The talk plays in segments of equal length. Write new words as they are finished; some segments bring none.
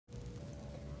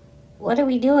What are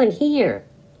we doing here?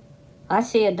 I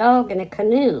see a dog in a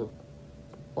canoe.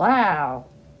 Wow.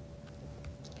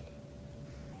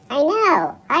 I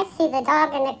know. I see the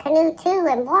dog in the canoe too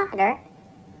in water.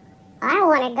 I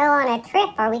want to go on a trip.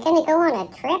 Are we going to go on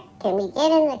a trip? Can we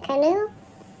get in the canoe?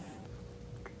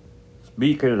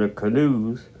 Speaking of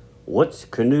canoes, what's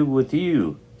canoe with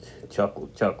you?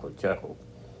 Chuckle, chuckle, chuckle.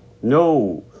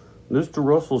 No, Mr.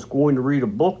 Russell's going to read a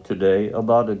book today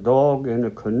about a dog in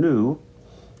a canoe,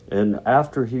 and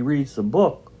after he reads the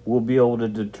book, we'll be able to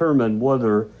determine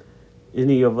whether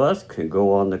any of us can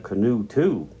go on the canoe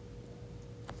too.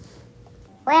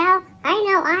 Well, I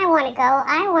know I want to go.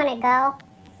 I want to go.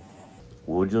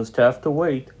 We'll just have to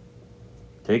wait.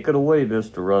 Take it away,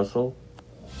 Mr. Russell.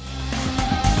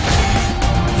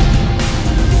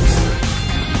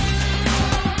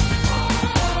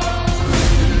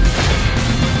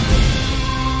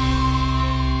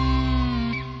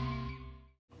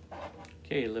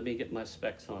 Okay, let me get my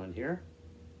specs on here.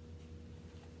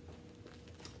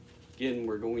 Again,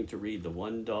 we're going to read the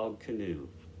One Dog Canoe.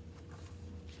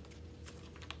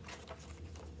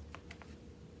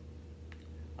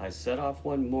 I set off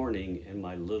one morning in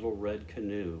my little red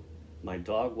canoe. My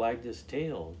dog wagged his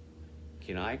tail.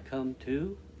 Can I come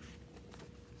too?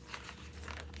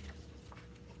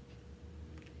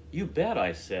 You bet,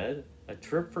 I said. A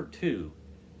trip for two.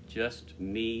 Just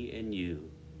me and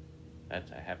you.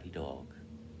 That's a happy dog.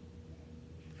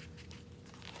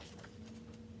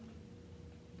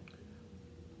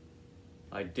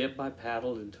 I dipped my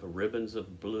paddle into ribbons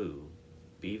of blue.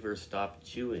 Beaver stopped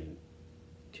chewing.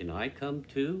 Can I come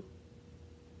too?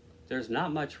 There's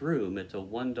not much room, it's a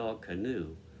one-dog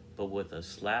canoe, but with a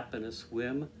slap and a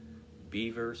swim,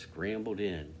 Beaver scrambled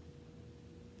in.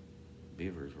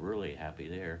 Beaver's really happy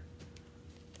there.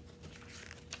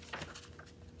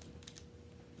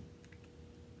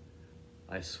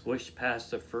 I swished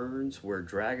past the ferns where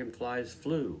dragonflies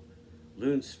flew.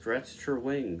 Loon stretched her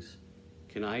wings.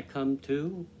 Can I come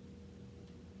too?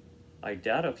 I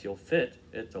doubt if you'll fit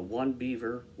at the one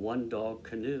beaver, one dog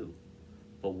canoe.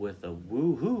 But with a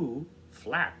woo-hoo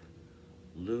flap,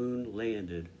 Loon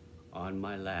landed on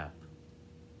my lap.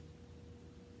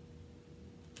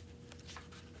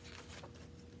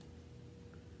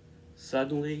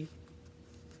 Suddenly,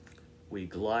 we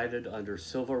glided under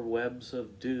silver webs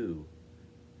of dew.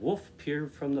 Wolf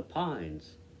peered from the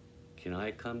pines. Can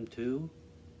I come too?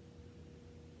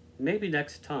 Maybe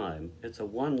next time it's a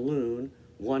one loon,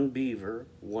 one beaver,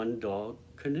 one dog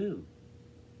canoe.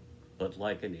 But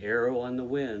like an arrow on the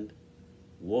wind,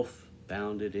 Wolf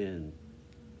bounded in.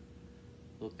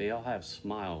 Look, they all have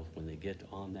smiles when they get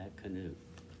on that canoe.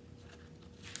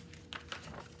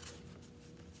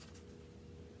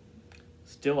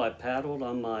 Still I paddled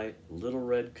on my little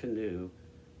red canoe.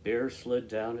 Bear slid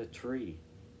down a tree.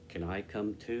 Can I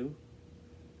come too?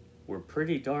 We're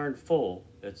pretty darn full.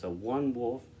 It's a one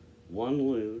wolf, one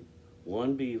loon,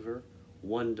 one beaver,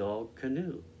 one dog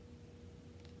canoe.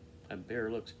 That bear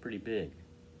looks pretty big,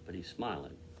 but he's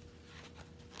smiling.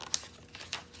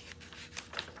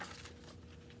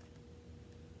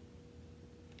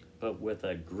 But with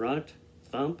a grunt,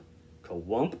 thump,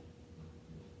 kawump,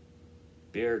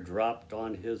 Bear dropped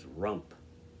on his rump.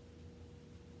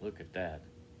 Look at that.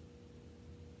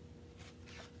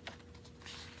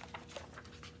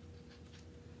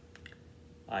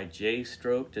 I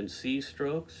J-stroked and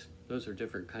C-strokes. Those are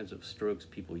different kinds of strokes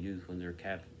people use when they're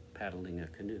paddling a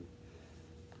canoe.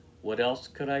 What else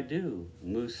could I do?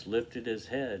 Moose lifted his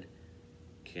head.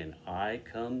 Can I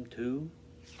come too?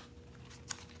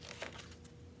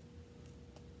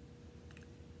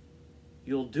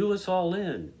 You'll do us all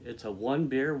in. It's a one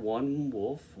bear, one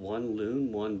wolf, one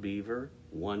loon, one beaver,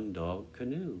 one dog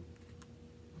canoe.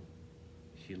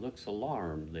 She looks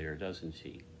alarmed there, doesn't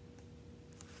she?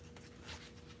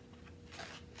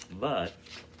 But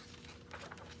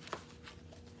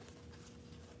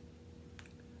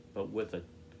with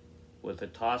a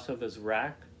toss of his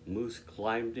rack, Moose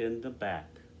climbed in the back.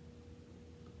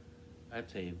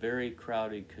 That's a very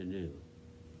crowded canoe.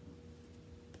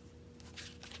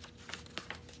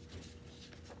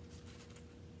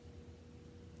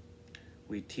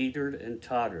 We teetered and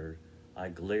tottered. I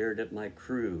glared at my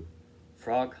crew.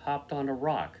 Frog hopped on a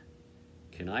rock.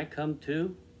 Can I come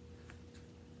too?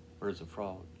 Where's the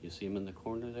frog? You see him in the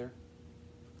corner there?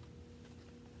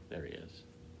 There he is.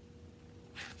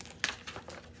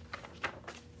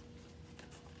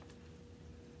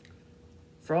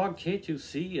 Frog, can't you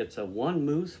see? It's a one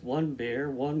moose, one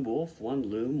bear, one wolf, one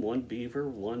loon, one beaver,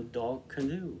 one dog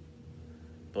canoe.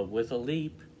 But with a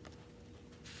leap,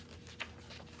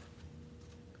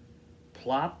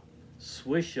 plop,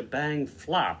 swish a bang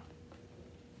flop.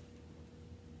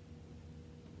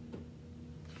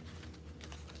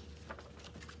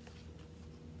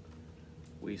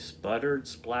 We sputtered,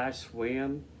 splashed,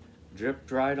 swam, dripped,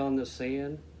 dried on the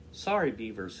sand. Sorry,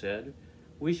 Beaver said.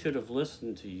 We should have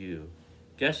listened to you.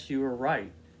 Guess you were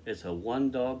right. It's a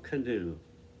one-dog canoe.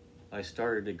 I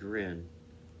started to grin.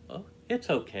 Oh, it's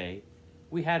okay.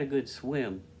 We had a good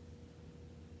swim.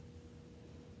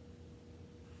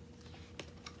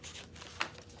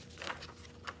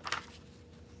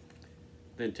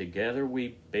 Then together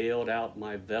we bailed out.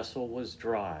 My vessel was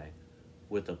dry.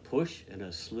 With a push and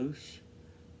a sloosh,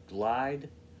 glide,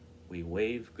 we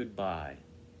waved goodbye.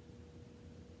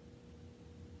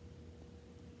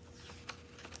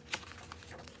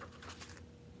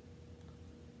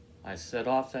 I set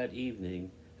off that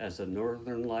evening as the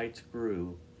northern lights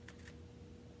grew.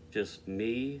 Just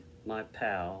me, my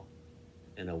pal,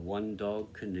 and a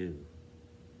one-dog canoe.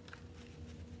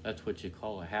 That's what you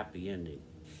call a happy ending.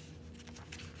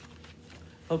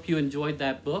 Hope you enjoyed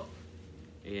that book,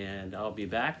 and I'll be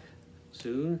back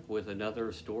soon with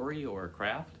another story or a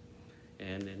craft.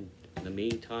 And in the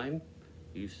meantime,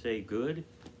 you stay good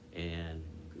and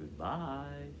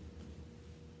goodbye.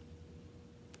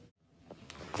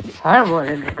 I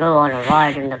wanted to go on a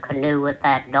ride in the canoe with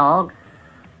that dog,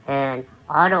 and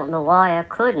I don't know why I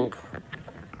couldn't.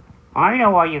 I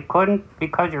know why you couldn't,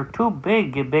 because you're too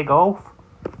big, you big oaf.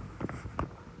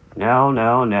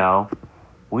 No.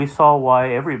 We saw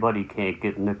why everybody can't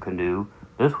get in the canoe.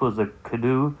 This was a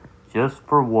canoe just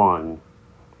for one.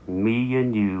 Me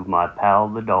and you, my pal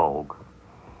the dog.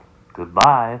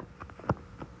 Goodbye.